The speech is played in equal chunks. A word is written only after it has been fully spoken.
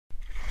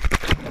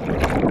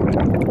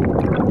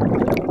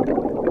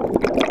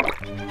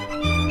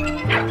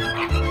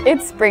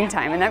It's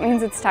springtime, and that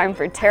means it's time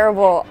for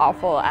terrible,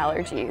 awful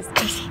allergies.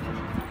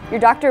 Your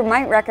doctor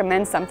might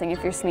recommend something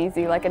if you're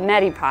sneezy, like a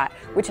neti pot,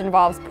 which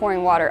involves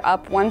pouring water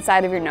up one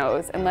side of your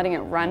nose and letting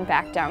it run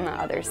back down the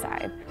other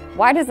side.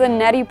 Why does the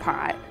neti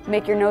pot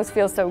make your nose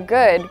feel so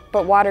good,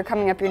 but water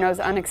coming up your nose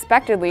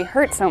unexpectedly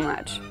hurts so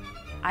much?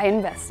 I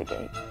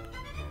investigate.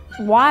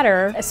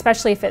 Water,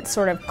 especially if it's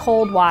sort of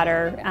cold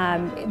water,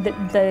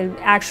 the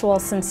actual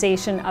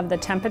sensation of the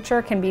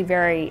temperature can be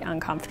very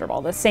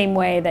uncomfortable. The same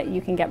way that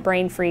you can get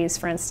brain freeze,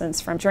 for instance,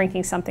 from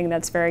drinking something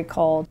that's very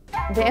cold.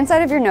 The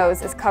inside of your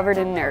nose is covered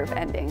in nerve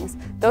endings.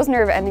 Those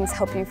nerve endings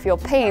help you feel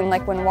pain,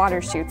 like when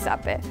water shoots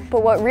up it.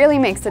 But what really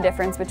makes the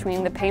difference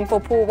between the painful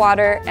pool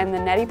water and the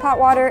neti pot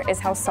water is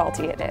how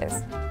salty it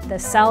is. The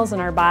cells in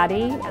our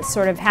body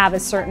sort of have a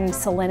certain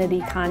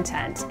salinity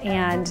content,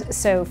 and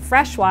so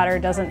fresh water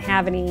doesn't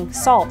have any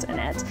salt in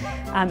it,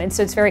 and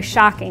so it's very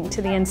shocking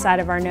to the inside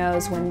of our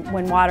nose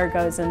when water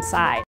goes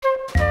inside.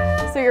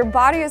 So your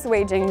body is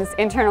waging this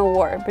internal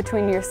war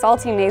between your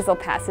salty nasal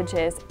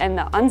passages and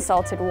the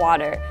unsalted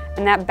water,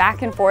 and that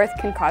back and forth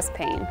can cause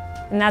pain.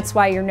 And that's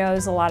why your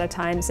nose, a lot of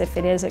times, if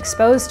it is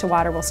exposed to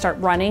water, will start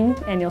running,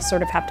 and you'll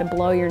sort of have to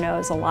blow your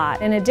nose a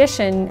lot. In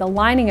addition, the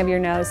lining of your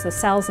nose, the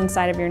cells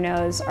inside of your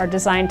nose, are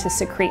designed to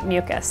secrete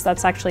mucus.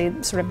 That's actually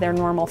sort of their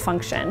normal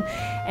function.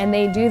 And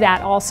they do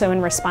that also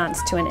in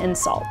response to an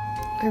insult.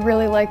 I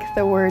really like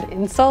the word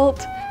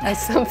insult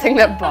as something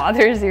that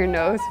bothers your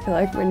nose. I feel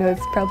like my nose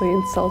is probably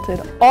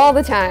insulted all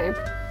the time.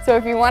 So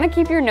if you want to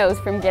keep your nose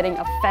from getting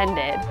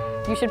offended,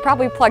 you should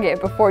probably plug it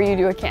before you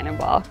do a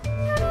cannonball.